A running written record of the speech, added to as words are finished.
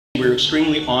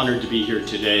extremely honored to be here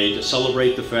today to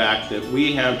celebrate the fact that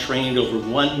we have trained over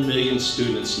 1 million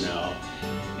students now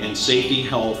in safety,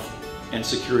 health, and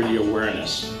security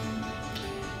awareness.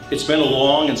 It's been a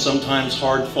long and sometimes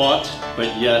hard-fought,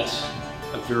 but yet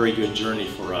a very good journey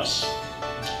for us.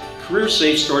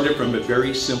 CareerSafe started from a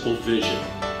very simple vision.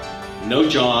 No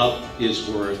job is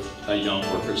worth a young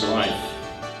worker's life.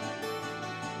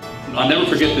 I'll never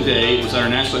forget the day. It was at our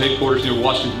national headquarters near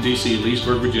Washington, D.C.,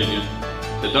 Leesburg, Virginia,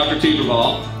 that Dr.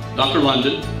 Tieberbaugh, Dr.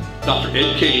 London, Dr.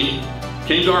 Ed King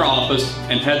came to our office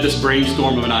and had this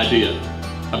brainstorm of an idea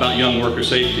about young worker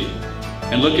safety.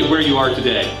 And look at where you are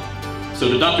today. So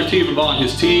to Dr. Tieberbaugh and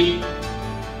his team,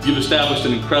 you've established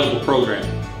an incredible program,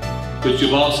 but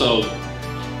you've also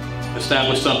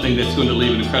established something that's going to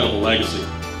leave an incredible legacy.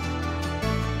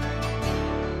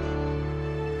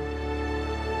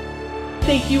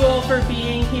 Thank you all for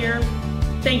being here.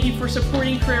 Thank you for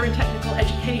supporting career and technical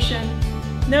education.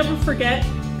 Never forget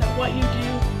that what you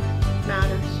do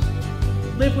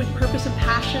matters. Live with purpose and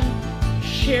passion.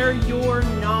 Share your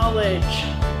knowledge.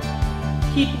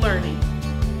 Keep learning.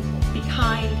 Be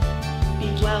kind, be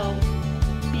well,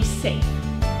 be safe.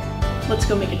 Let's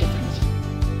go make a difference.